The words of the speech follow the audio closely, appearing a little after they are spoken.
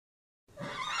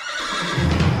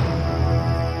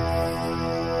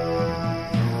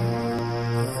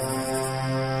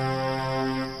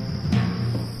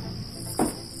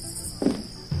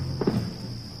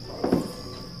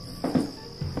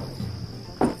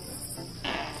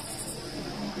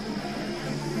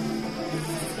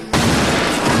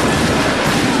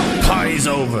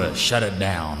over, shut it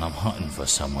down. I'm hunting for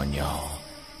someone, y'all.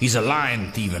 He's a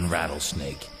lying, thieving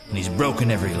rattlesnake, and he's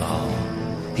broken every law.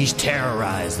 He's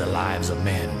terrorized the lives of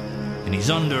men, and he's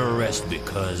under arrest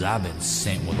because I've been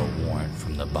sent with a warrant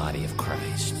from the body of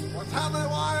Christ. What's happening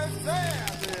while it's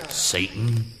there?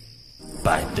 Satan,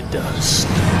 bite the dust.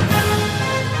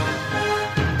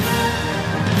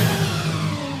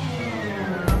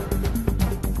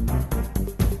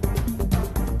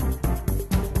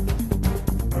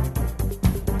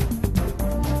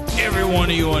 Every one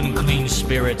of you unclean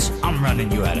spirits, I'm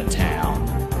running you out of town.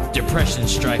 Depression,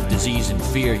 strife, disease, and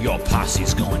fear, your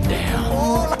posse's going down.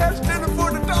 Oh, that's dinner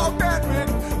for the dog, that man.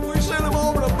 We sent him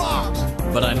over the box.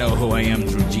 But I know who I am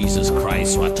through Jesus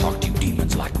Christ, so I talk to you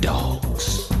demons like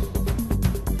dogs.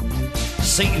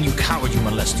 Satan, you coward, you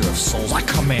molester of souls, I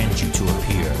command you to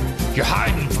appear. You're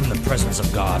hiding from the presence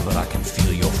of God, but I can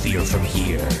feel your fear from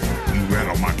here. You ran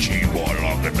on my chain boy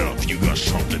long enough, you got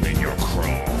something in your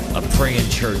craw. A praying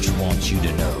church wants you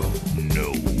to know.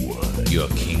 No. Your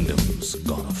kingdom's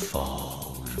gonna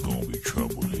fall. There's gonna be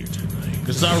trouble here tonight.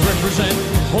 'Cause I represent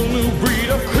a whole new breed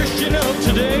of Christian of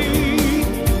today.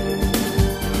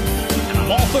 And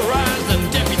I'm authorized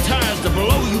and deputized to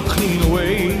blow you clean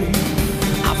away.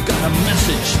 I've got a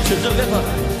message to deliver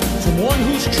from one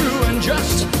who's true and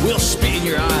just. We'll spit in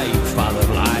your eye, you father of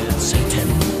lies. Satan,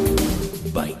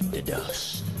 bite the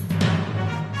dust.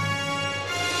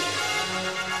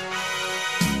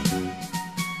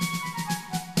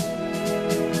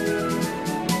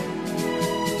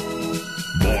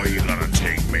 Boy, you're gonna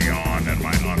take me on and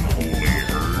my unholy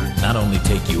herd. Not only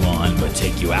take you on, but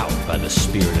take you out by the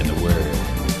Spirit and the Word.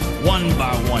 One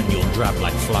by one you'll drop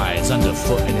like flies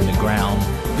underfoot and in the ground,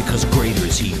 because greater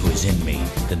is he who is in me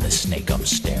than the snake I'm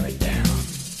staring down.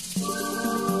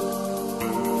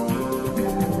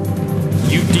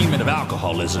 You demon of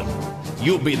alcoholism,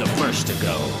 you'll be the first to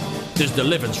go. There's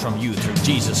deliverance from you through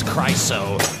Jesus Christ,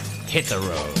 so hit the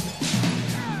road.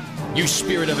 You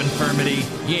spirit of infirmity,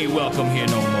 you ain't welcome here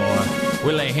no more.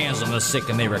 We lay hands on the sick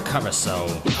and they recover, so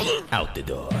out the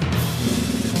door.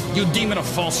 You demon of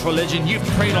false religion, you've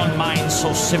preyed on minds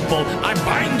so simple. I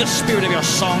bind the spirit of your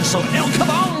song, so El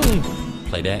Cabong!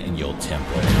 Play that in your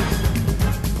temple.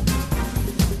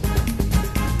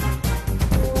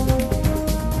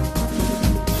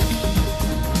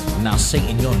 Now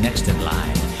Satan, you're next in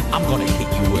line. I'm gonna hit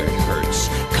you where it hurts,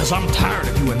 'cause I'm tired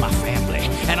of you in my family,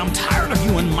 and I'm tired of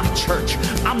you in my church.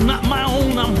 I'm not my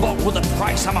own, I'm bought with a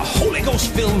price. I'm a Holy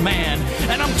Ghost-filled man,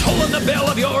 and I'm tolling the bell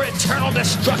of your eternal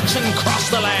destruction across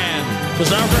the land.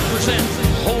 'Cause I represent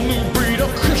a whole new breed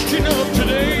of Christian of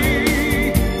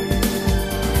today,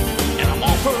 and I'm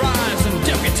authorized and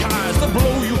deputized to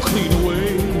blow you clean away.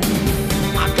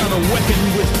 I've got a weapon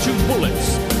with 2 bullets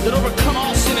that overcome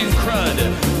all sin and crud.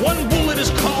 One bullet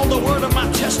is called the word of my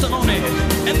testimony,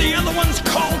 and the other one's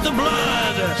called the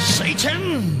blood.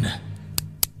 Satan,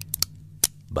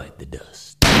 bite the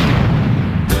dust.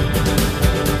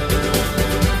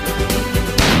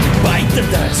 Bite the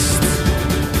dust.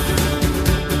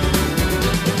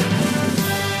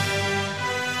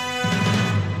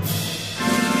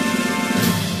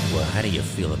 Well, how do you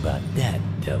feel about that,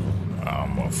 devil?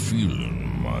 I'm a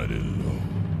feeling mighty low.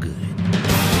 Good.